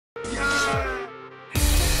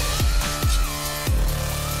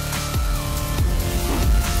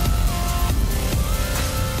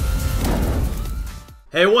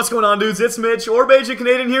Hey, what's going on, dudes? It's Mitch, or Beijing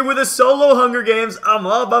Canadian here with a solo Hunger Games. I'm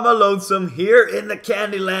all by my lonesome here in the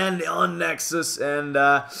Candyland on Nexus, and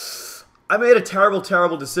I made a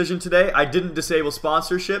terrible decision today. I didn't disable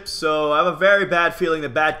sponsorships, so I have a very bad feeling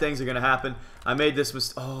that bad things are going to happen. I made this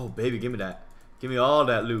mistake. Oh, baby, give me that. Give me all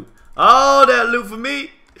that loot. All that loot for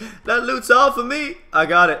me. That loot's all for me. I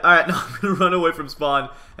got it. Alright, now I'm going to run away from spawn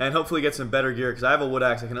and hopefully get some better gear because I have a wood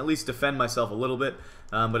axe. I can at least defend myself a little bit,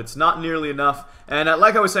 but it's not nearly enough. And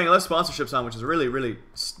like I was saying, I left sponsorships on, which is a really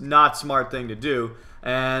not smart thing to do.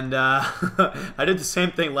 And I did the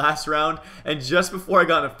same thing last round, and just before I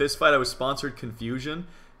got in a fist fight, I was sponsored Confusion.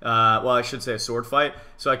 Well, I should say a sword fight,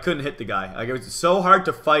 so I couldn't hit the guy. Like, it was so hard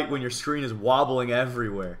to fight when your screen is wobbling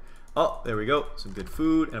everywhere. Oh, there we go. Some good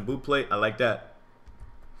food and a boot plate. I like that.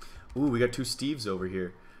 Ooh, we got two Steves over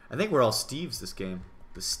here. I think we're all Steves this game.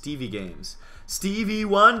 The Stevie games. Stevie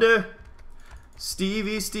Wonder.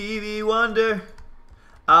 Stevie Wonder.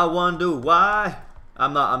 I wonder why.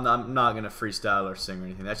 I'm not gonna freestyle or sing or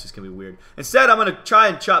anything. That's just gonna be weird. Instead, I'm gonna try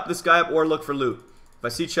and chop this guy up or look for loot. If I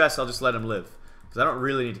see chests, I'll just let him live, because I don't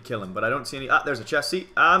really need to kill him. But I don't see any. Ah, there's a chest. See,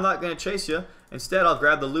 I'm not gonna chase you. Instead, I'll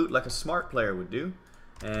grab the loot like a smart player would do,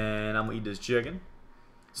 and I'm gonna eat this chicken.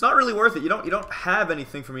 It's not really worth it. You don't have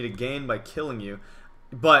anything for me to gain by killing you.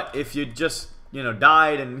 But if you just, you know,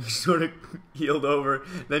 died and sort of healed over,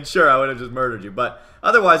 then sure, I would have just murdered you. But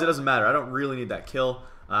otherwise, it doesn't matter. I don't really need that kill.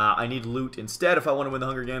 I need loot instead if I want to win the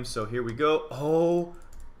Hunger Games. So here we go. Oh,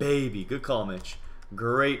 baby. Good call, Mitch.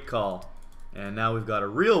 Great call. And now we've got a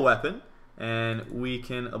real weapon, and we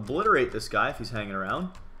can obliterate this guy if he's hanging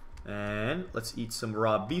around. And let's eat some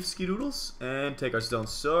raw beef skidoodles and take our stone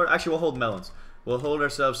sword. Actually, we'll hold melons. We'll hold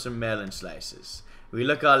ourselves some melon slices. We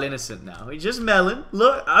look all innocent now. We just melon.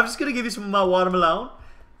 Look, I'm just going to give you some of my watermelon.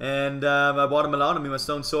 And my watermelon, I mean my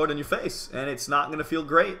stone sword in your face. And it's not going to feel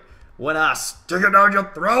great when I stick it down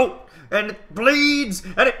your throat. And it bleeds.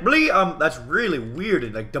 And it bleeds. That's really weird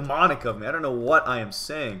and like demonic of me. I don't know what I am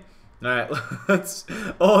saying. Alright, let's...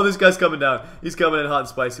 Oh, this guy's coming down. He's coming in hot and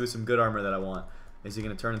spicy with some good armor that I want. Is he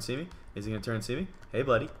going to turn and see me? Is he going to turn and see me? Hey,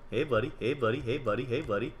 buddy. Hey, buddy. Hey, buddy. Hey, buddy. Hey,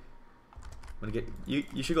 buddy. I'm gonna get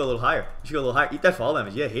you should go a little higher. You should go a little higher. Eat that fall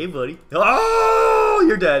damage. Yeah, hey buddy. Oh,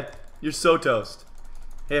 you're dead. You're so toast.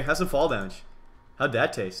 Here, have some fall damage. How'd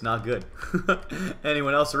that taste? Not good.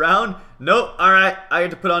 Anyone else around? Nope. Alright, I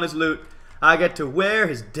get to put on his loot. I get to wear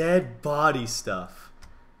his dead body stuff.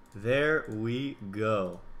 There we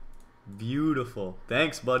go. Beautiful.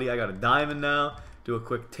 Thanks, buddy. I got a diamond now. Do a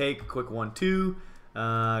quick take, a quick 1-2.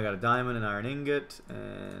 I got a diamond and iron ingot,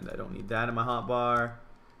 and I don't need that in my hotbar.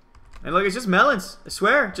 And look, it's just melons. I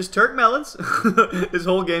swear, just Turk melons. This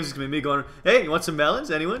whole game's just gonna be me going, hey, you want some melons?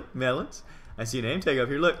 Anyone? Melons? I see a name tag up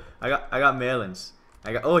here. Look, I got melons.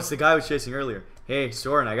 Oh, it's the guy I was chasing earlier. Hey,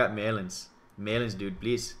 Soren, I got melons. Melons, dude,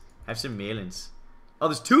 please. Have some melons. Oh,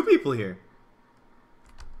 there's two people here.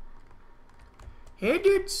 Hey,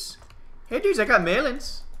 dudes. Hey, dudes, I got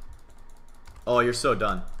melons. Oh, you're so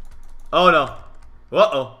done. Oh, no.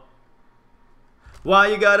 Uh-oh. Why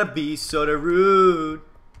you gotta be so rude?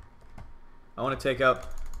 I want to take out...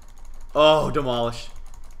 Oh, demolish.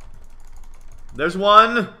 There's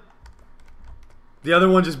one. The other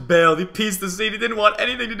one just bailed. He pieced the seat. He didn't want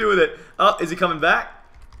anything to do with it. Oh, is he coming back?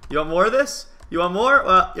 You want more of this? You want more?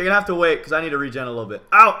 Well, you're going to have to wait because I need to regen a little bit.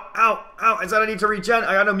 Ow, ow, ow. I said I need to regen.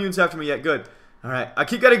 I got no mutants after me yet. Good. All right. I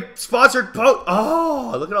keep getting sponsored.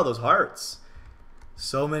 Oh, look at all those hearts.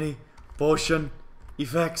 So many potion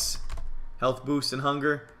effects. Health boost and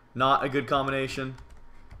hunger. Not a good combination.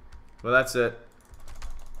 Well, that's it.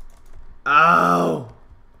 Ow!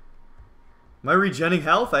 Am I regenning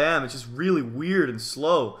health? I am. It's just really weird and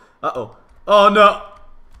slow. Uh-oh. Oh, no!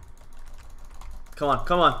 Come on,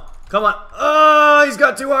 come on, come on. Oh, he's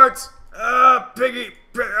got 2 hearts. Piggy.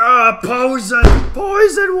 Poison.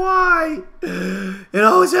 Poison, why? It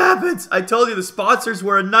always happens. I told you the sponsors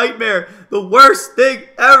were a nightmare. The worst thing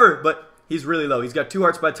ever. But he's really low. He's got 2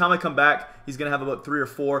 hearts. By the time I come back, he's going to have about 3 or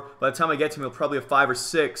 4. By the time I get to him, he'll probably have 5 or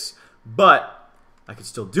 6. But I can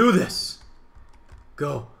still do this.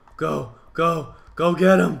 Go, go, go, go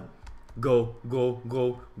get him. Go, go,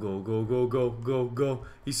 go, go, go, go, go, go, go.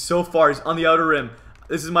 He's so far. He's on the outer rim.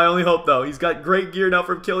 This is my only hope, though. He's got great gear now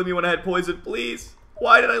from killing me when I had poison. Please.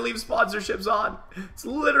 Why did I leave sponsorships on? It's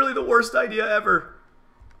literally the worst idea ever.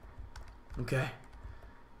 Okay.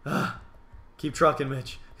 Keep trucking,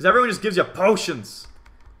 Mitch. Because everyone just gives you potions.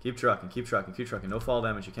 Keep trucking, keep trucking, keep trucking. No fall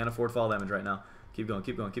damage. You can't afford fall damage right now. Keep going,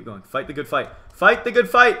 keep going, keep going. Fight the good fight. Fight the good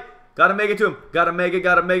fight. Gotta make it to him. Gotta make it,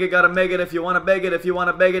 gotta make it, gotta make it. If you wanna beg it, if you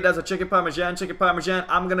wanna beg it. That's a chicken parmesan, chicken parmesan.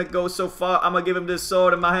 I'm gonna go so far. I'm gonna give him this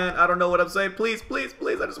sword in my hand. I don't know what I'm saying. Please, please,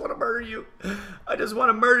 please. I just wanna murder you. I just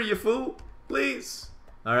wanna murder you, fool. Please.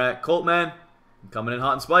 Alright, Colt man. I'm coming in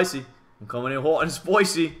hot and spicy. I'm coming in hot and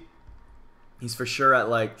spicy. He's for sure at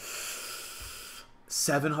like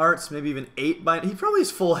 7 hearts, maybe even 8 by... He probably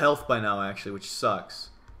has full health by now, actually, which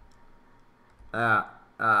sucks. I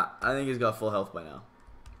think he's got full health by now.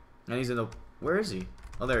 And he's in the... Where is he?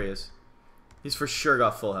 Oh, there he is. He's for sure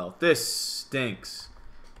got full health. This stinks.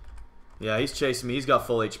 Yeah, he's chasing me. He's got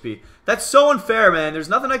full HP. That's so unfair, man. There's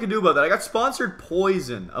nothing I can do about that. I got sponsored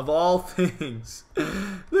poison, of all things.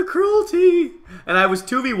 The cruelty. And I was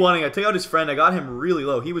 2v1ing. I took out his friend. I got him really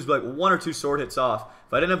low. He was like 1 or 2 sword hits off.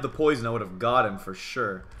 If I didn't have the poison, I would have got him for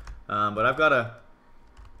sure. But I've got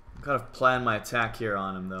to plan my attack here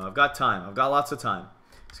on him, though. I've got time. I've got lots of time.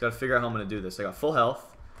 Just got to figure out how I'm going to do this. I got full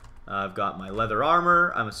health. I've got my leather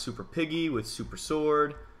armor. I'm a super piggy with super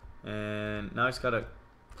sword. And now I just got to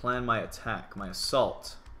plan my attack, my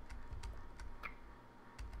assault.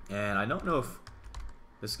 And I don't know if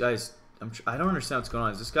this guy's... I don't understand what's going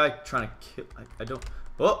on. Is this guy trying to kill... I don't...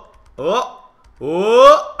 Oh! Oh!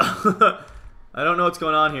 Oh! I don't know what's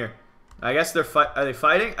going on here. I guess they're Are they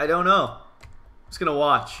fighting? I don't know. I'm just gonna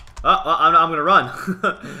watch. I'm gonna run.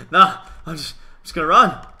 Nah, I'm just gonna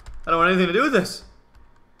run. I don't want anything to do with this.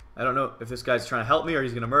 I don't know if this guy's trying to help me or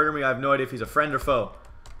he's gonna murder me. I have no idea if he's a friend or foe.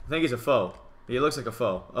 I think he's a foe. He looks like a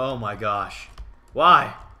foe. Oh my gosh.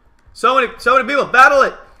 Why? So many people. Battle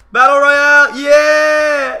it. Battle Royale.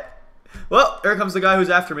 Yeah. Well, here comes the guy who's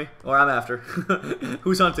after me. Or I'm after.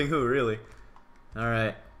 Who's hunting who, really?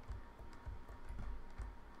 Alright.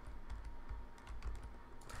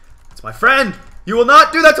 That's my friend. You will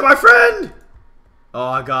not do that to my friend. Oh,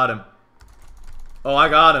 I got him. Oh, I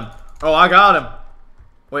got him. Oh, I got him.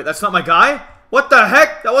 Wait, that's not my guy? What the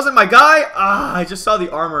heck? That wasn't my guy? Ah, I just saw the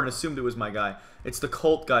armor and assumed it was my guy. It's the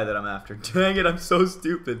Colt guy that I'm after. Dang it, I'm so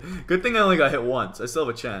stupid. Good thing I only got hit once. I still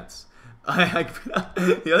have a chance.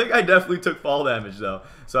 The other guy definitely took fall damage, though.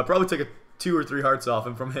 So I probably took a 2 or 3 hearts off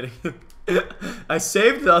him from hitting him. I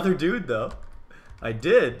saved the other dude, though. I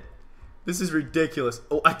did. This is ridiculous.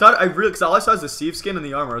 Oh, I thought I really... Because all I saw was the Steve skin and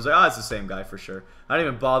the armor. I was like, ah, it's the same guy for sure. I didn't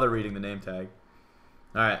even bother reading the name tag.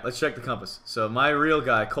 Alright, let's check the compass. So my real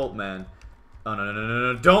guy, Colt man... Oh,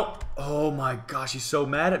 no, don't! Oh my gosh, he's so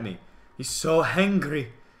mad at me. He's so hangry.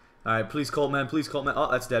 Alright, please, Colt man, please, Colt man.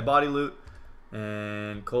 Oh, that's dead body loot.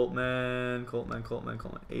 And Colt man.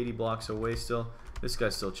 80 blocks away still. This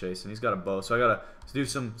guy's still chasing. He's got a bow. So I gotta do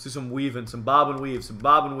some weaving, some bob and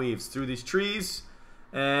weaves through these trees.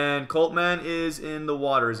 And Colt man is in the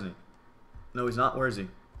water, isn't he? No, he's not. Where is he?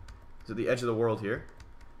 He's at the edge of the world here.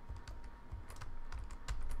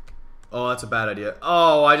 Oh, that's a bad idea.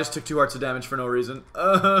 Oh, I just took 2 hearts of damage for no reason.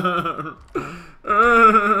 Why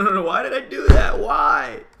did I do that?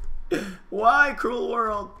 Why? Why, cruel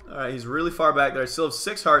world? Alright, he's really far back there. I still have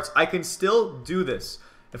 6 hearts. I can still do this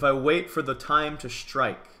if I wait for the time to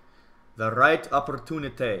strike. The right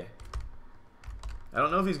opportunity. I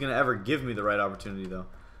don't know if he's going to ever give me the right opportunity, though.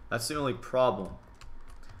 That's the only problem.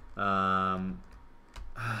 Dang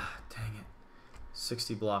it.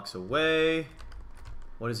 60 blocks away.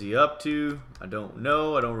 What is he up to? I don't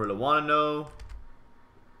know. I don't really want to know.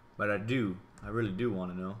 But I do. I really do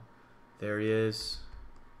want to know. There he is.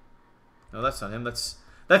 No, that's not him. That's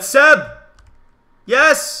Seb!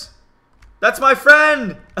 Yes! That's my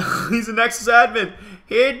friend! He's a Nexus admin.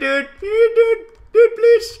 Hey, dude. Hey, dude. Dude,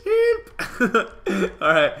 please help.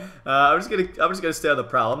 Alright. I'm just gonna stay on the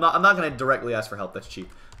prowl. I'm not gonna directly ask for help. That's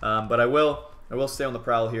cheap. But I will stay on the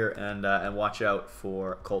prowl here and watch out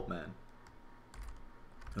for Colt man.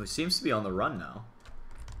 Who seems to be on the run now.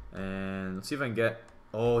 And let's see if I can get...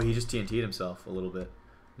 Oh, he just TNT'd himself a little bit.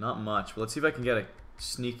 Not much, but let's see if I can get a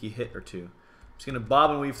sneaky hit or 2. I'm just going to bob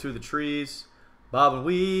and weave through the trees. Bob and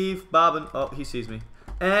weave, bob and... Oh, he sees me.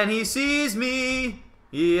 And he sees me!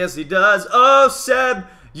 Yes, he does. Oh, Seb,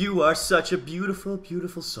 you are such a beautiful,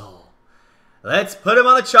 beautiful soul. Let's put him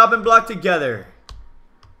on the chopping block together.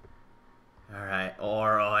 Alright,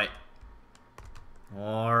 alright.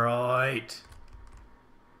 Alright.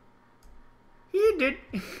 He did.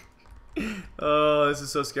 Oh, this is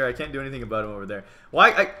so scary. I can't do anything about him over there.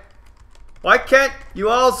 Why can't you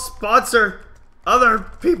all sponsor other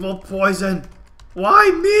people poison? Why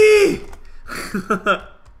me?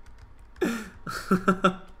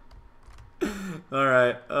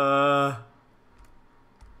 Alright,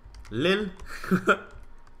 Lil.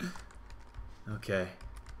 Okay.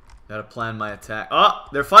 Gotta plan my attack. Oh,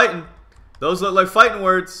 they're fighting. Those look like fighting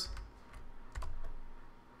words.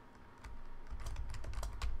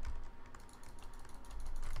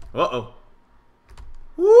 Uh-oh.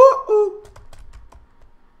 Woo-oo.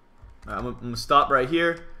 I'm gonna stop right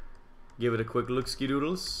here. Give it a quick look,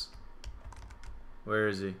 ski-doodles. Where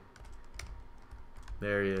is he?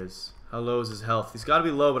 There he is. How low is his health? He's got to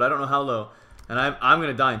be low, but I don't know how low. And I'm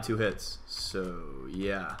going to die in 2 hits. So,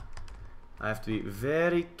 yeah. I have to be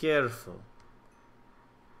very careful.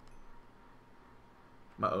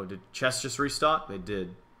 Uh-oh, did chests just restock? They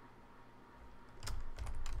did.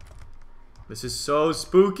 This is so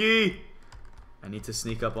spooky. I need to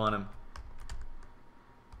sneak up on him.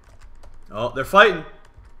 Oh, they're fighting.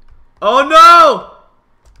 Oh, no!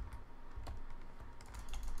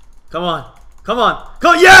 Come on. Come on.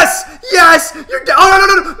 Come on. Yes! Yes! You're down. Oh, no,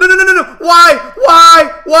 no, no, no, no, no, no, no. Why?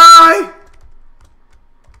 Why? Why?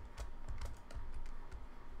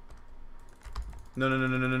 No, no, no,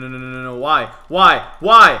 no, no, no, no, no, no, no. Why? Why?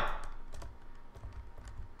 Why?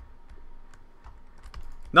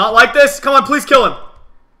 Not like this. Come on, please kill him.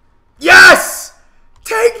 Yes!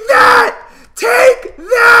 Take that! Take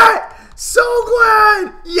that! So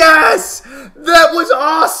glad! Yes! That was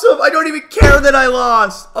awesome! I don't even care that I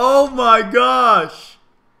lost! Oh my gosh!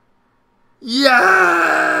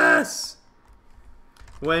 Yes!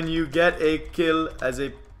 When you get a kill as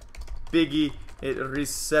a piggy, it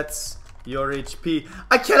resets your HP.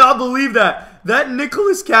 I cannot believe that! That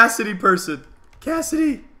Nicholas Cassidy person.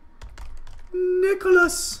 Cassidy.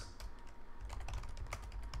 Nicholas.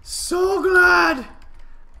 So glad!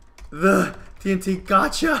 The TNT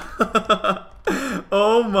gotcha!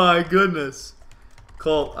 Oh my goodness.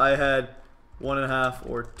 Colt, I had 1.5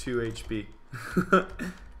 or 2 HP.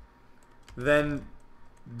 Then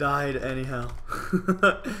died anyhow.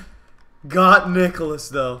 Got Nicholas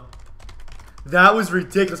though. That was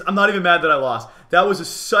ridiculous. I'm not even mad that I lost. That was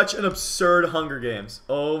such an absurd Hunger Games.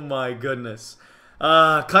 Oh my goodness.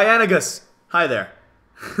 Kyanagus. Hi there.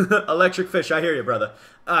 Electric Fish, I hear you, brother.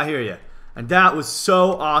 I hear you. And that was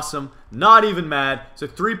so awesome. Not even mad. It's a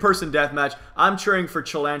 3-person deathmatch. I'm cheering for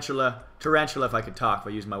Tarantula if I could talk, if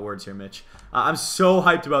I use my words here, Mitch. I'm so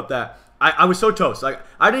hyped about that. I was so toast. Like,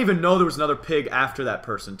 I didn't even know there was another pig after that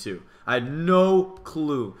person, too. I had no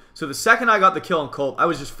clue. So the second I got the kill on Colt, I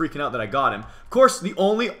was just freaking out that I got him. Of course, the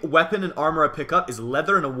only weapon and armor I pick up is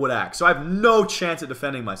leather and a wood axe. So I have no chance at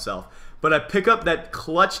defending myself. But I pick up that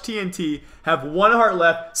clutch TNT, have 1 heart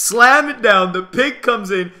left, slam it down, the pig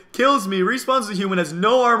comes in, kills me, respawns the human, has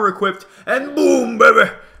no armor equipped, and boom,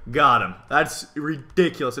 baby! Got him. That's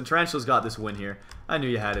ridiculous. And Tarantula's got this win here. I knew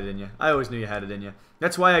you had it in you. I always knew you had it in you.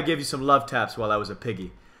 That's why I gave you some love taps while I was a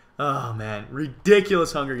piggy. Oh, man.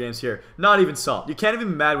 Ridiculous Hunger Games here. Not even salt. You can't even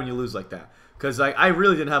be mad when you lose like that. Because I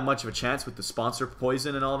really didn't have much of a chance with the sponsor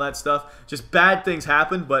poison and all that stuff. Just bad things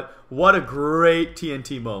happened, but what a great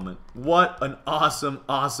TNT moment. What an awesome,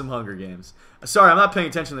 awesome Hunger Games. Sorry, I'm not paying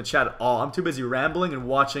attention to the chat at all. I'm too busy rambling and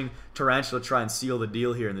watching Tarantula try and seal the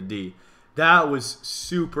deal here in the D. That was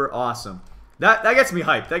super awesome. That gets me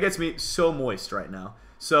hyped. That gets me so moist right now.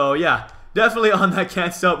 So, yeah, definitely on that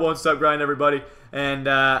can't stop, won't stop grind, everybody. And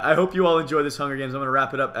I hope you all enjoy this Hunger Games. I'm going to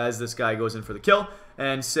wrap it up as this guy goes in for the kill.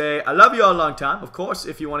 And say, I love you all a long time. Of course,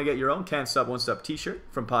 if you want to get your own Can't Stop, Won't Stop t-shirt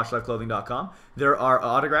from PoshLifeClothing.com, there are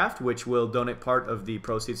autographed, which will donate part of the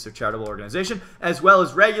proceeds to a charitable organization, as well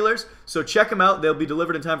as regulars. So check them out. They'll be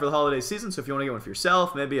delivered in time for the holiday season. So if you want to get one for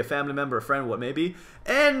yourself, maybe a family member, a friend, what may be.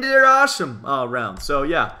 And they're awesome all around. So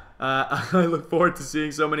yeah, I look forward to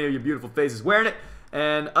seeing so many of your beautiful faces wearing it.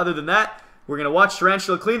 And other than that, we're going to watch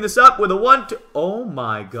Tarantula clean this up with a 1-2. Oh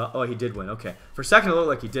my god. Oh, he did win. Okay. For a second, it looked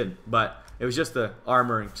like he didn't, but it was just the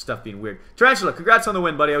armor and stuff being weird. Tarantula, congrats on the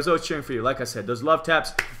win, buddy. I was always cheering for you. Like I said, those love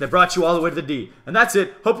taps that brought you all the way to the D. And that's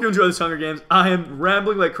it. Hope you enjoy this Hunger Games. I am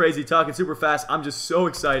rambling like crazy, talking super fast. I'm just so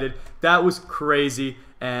excited. That was crazy.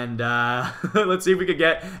 And let's see if we could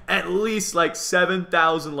get at least like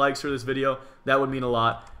 7,000 likes for this video. That would mean a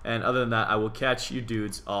lot. And other than that, I will catch you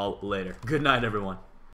dudes all later. Good night, everyone.